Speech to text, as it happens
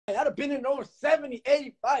I'd have been in over 70,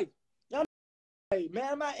 80 fights. Y'all know,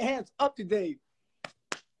 man, my hands up to date.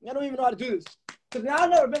 I don't even know how to do this. Because now I've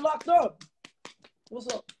never been locked up. What's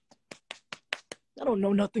up? I don't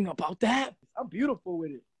know nothing about that. I'm beautiful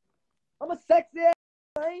with it. I'm a sexy ass,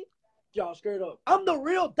 right? Y'all straight up. I'm the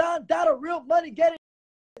real Dondada, real money getting.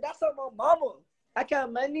 That's on my mama. I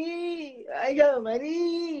got money. I got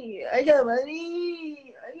money. I got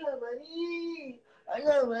money. I got money. I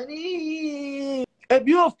got money. If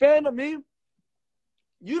you're a fan of me,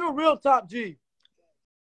 you the real top G.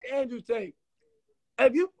 Andrew Tate.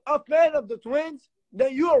 If you a fan of the twins,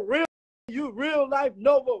 then you real life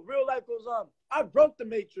Novo. Real life goes on. I broke the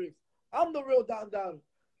Matrix. I'm the real Dondada.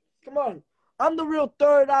 Come on. I'm the real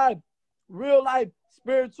third eye, real life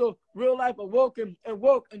spiritual, real life awoken and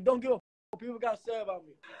woke and don't give a what people got to say about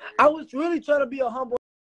me. I was really trying to be a humble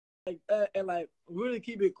and like really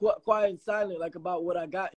keep it quiet and silent like about what I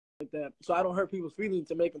got like that, so I don't hurt people's feelings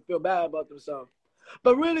to make them feel bad about themselves.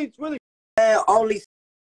 But really, it's really only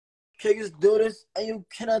kickers do this, and you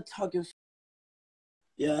cannot talk your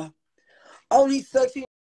yeah. Only sexy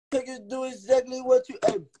kickers do exactly what you.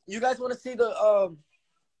 Hey, you guys want to see the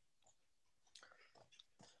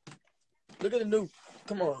Look at the new.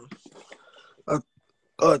 Come on.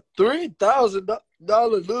 A $3,000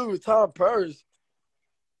 Louis Vuitton purse.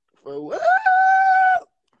 For what?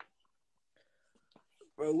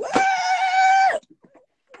 For what?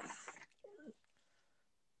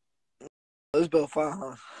 It's about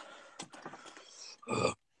fine,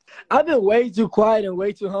 huh? I've been way too quiet and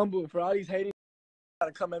way too humble for all these haters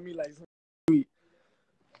to come at me like sweet.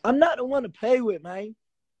 I'm not the one to play with, man.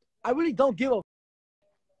 I really don't give a.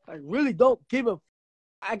 I really don't give a.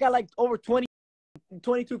 I got like over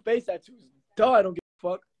 22 face tattoos. Duh, I don't give a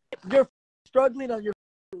fuck. You're struggling on your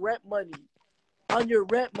rent money. On your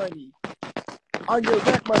rent money. On your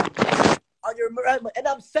rent money. On your rent money. And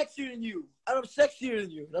I'm sexier than you. And I'm sexier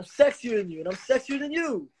than you. And I'm sexier than you. And I'm sexier than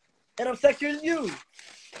you. And I'm sexier than you.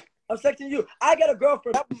 I'm sexier than you. I got a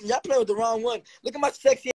girlfriend. Y'all playing with the wrong one. Look at my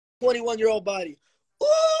sexy 21-year-old body. Ooh!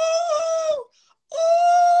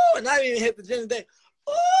 Ooh! And I didn't even hit the gym today.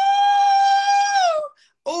 Ooh!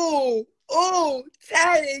 Ooh! Ooh!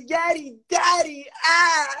 Daddy! Daddy! Daddy!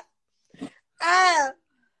 Ah! Ah!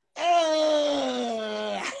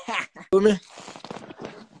 Ah! Woman.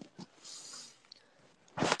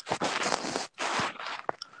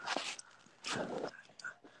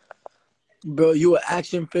 Bro, you an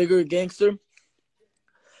action figure gangster?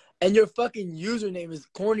 And your fucking username is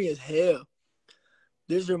corny as hell.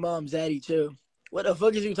 This is your mom's daddy too. What the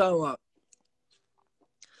fuck is you talking about?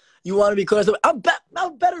 You want to be close? I'm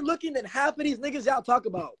better looking than half of these niggas y'all talk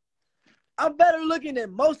about. I'm better looking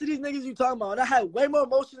than most of these niggas you talking about. And I had way more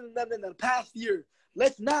motion than them in the past year.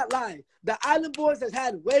 Let's not lie. The Island Boys has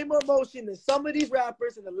had way more motion than some of these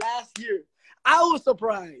rappers in the last year. I was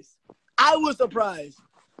surprised. I was surprised.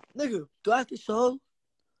 Nigga, do I have to show?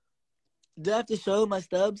 Do I have to show my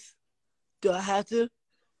stubs? Do I have to?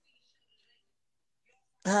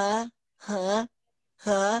 Huh? Huh?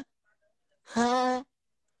 Huh? Huh?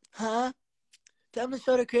 Huh? Tell them to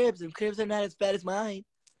show their cribs. And cribs are not as bad as mine.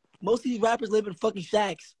 Most of these rappers live in fucking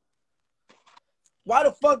shacks. Why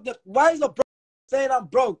the fuck? Why is a bro saying I'm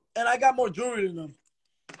broke and I got more jewelry than them?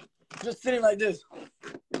 Just sitting like this.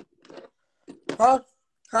 Huh?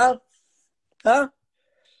 Huh? Huh?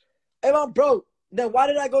 If I'm broke, then why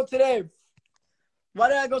did I go today? Why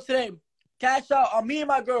did I go today? Cash out on me and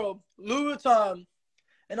my girl, Louis Vuitton,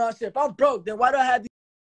 and all that shit. If I'm broke, then why do I have these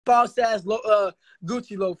false ass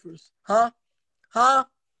Gucci loafers? Huh? Huh?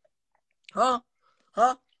 Huh?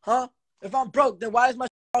 Huh? Huh? If I'm broke, then why is my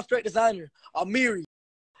all straight designer? Amiri.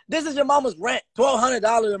 This is your mama's rent. $1,200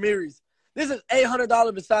 Amiris. This is $800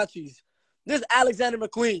 Versace's. This is Alexander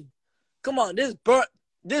McQueen. Come on, this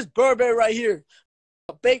Burberry right here.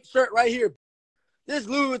 A baked shirt right here. This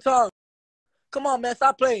Louis Vuitton. Come on, man,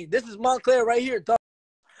 stop playing. This is Montclair right here, dumb.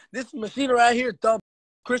 This is Machina right here, dumb.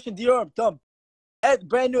 Christian Dior, dumb.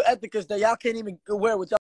 Brand new Ethicas that y'all can't even wear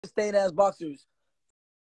with y'all stained ass boxers.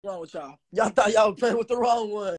 What's wrong with y'all? Y'all thought y'all were playing with the wrong one.